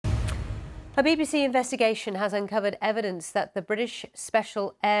A BBC investigation has uncovered evidence that the British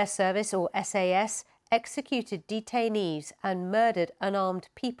Special Air Service, or SAS, executed detainees and murdered unarmed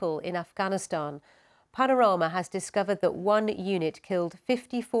people in Afghanistan. Panorama has discovered that one unit killed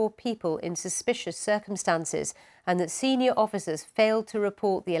 54 people in suspicious circumstances and that senior officers failed to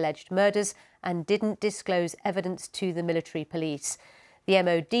report the alleged murders and didn't disclose evidence to the military police. The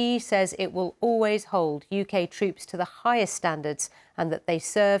MOD says it will always hold UK troops to the highest standards and that they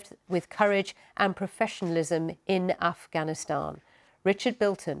served with courage and professionalism in Afghanistan. Richard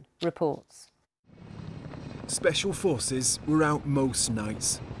Bilton reports. Special forces were out most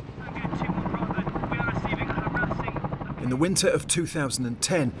nights. In the winter of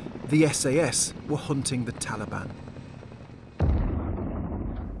 2010, the SAS were hunting the Taliban.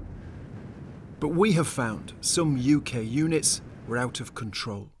 But we have found some UK units were out of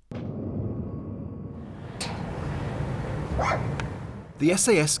control. The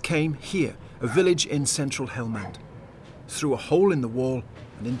SAS came here, a village in central Helmand, through a hole in the wall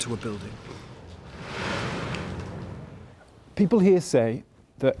and into a building. People here say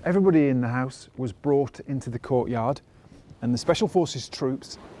that everybody in the house was brought into the courtyard and the Special Forces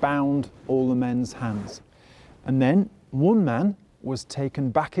troops bound all the men's hands. And then one man was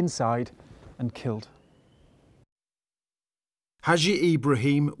taken back inside and killed. Haji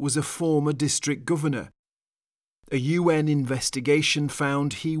Ibrahim was a former district governor. A UN investigation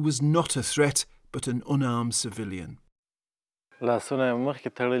found he was not a threat, but an unarmed civilian.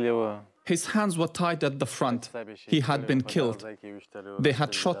 His hands were tied at the front. He had been killed. They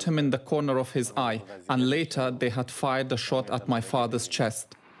had shot him in the corner of his eye, and later they had fired a shot at my father's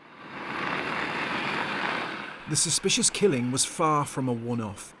chest. The suspicious killing was far from a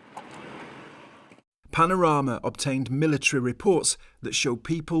one-off. Panorama obtained military reports that show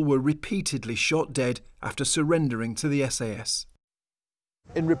people were repeatedly shot dead after surrendering to the SAS.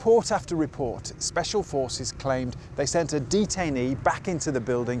 In report after report, Special Forces claimed they sent a detainee back into the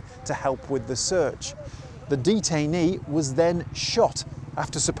building to help with the search. The detainee was then shot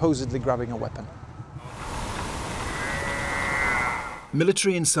after supposedly grabbing a weapon.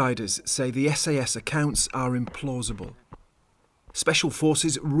 Military insiders say the SAS accounts are implausible. Special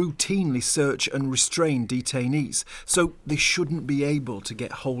Forces routinely search and restrain detainees, so they shouldn't be able to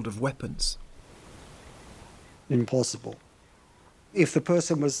get hold of weapons. Impossible. If the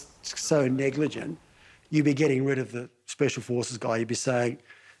person was so negligent, you'd be getting rid of the Special Forces guy. You'd be saying,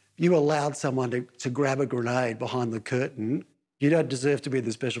 you allowed someone to grab a grenade behind the curtain. You don't deserve to be in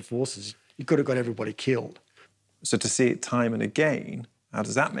the Special Forces. You could have got everybody killed. So to see it time and again, how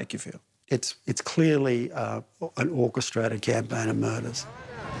does that make you feel? It's clearly an orchestrated campaign of murders.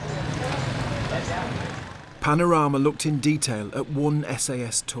 Panorama looked in detail at one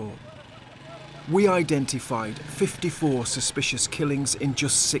SAS tour. We identified 54 suspicious killings in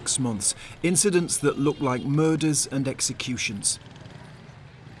just 6 months, incidents that look like murders and executions.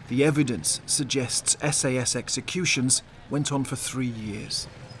 The evidence suggests SAS executions went on for 3 years.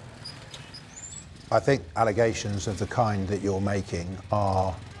 I think allegations of the kind that you're making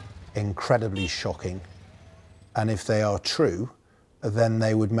are incredibly shocking, and if they are true, then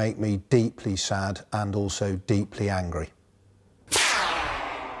they would make me deeply sad and also deeply angry.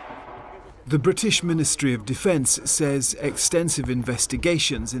 The British Ministry of Defence says extensive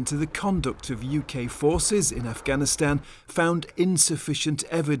investigations into the conduct of UK forces in Afghanistan found insufficient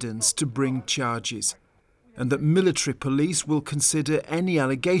evidence to bring charges, and that military police will consider any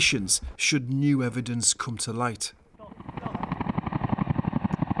allegations should new evidence come to light.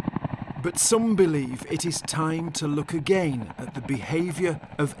 But some believe it is time to look again at the behaviour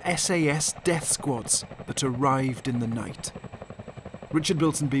of SAS death squads that arrived in the night. Richard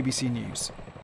Bilton, BBC News.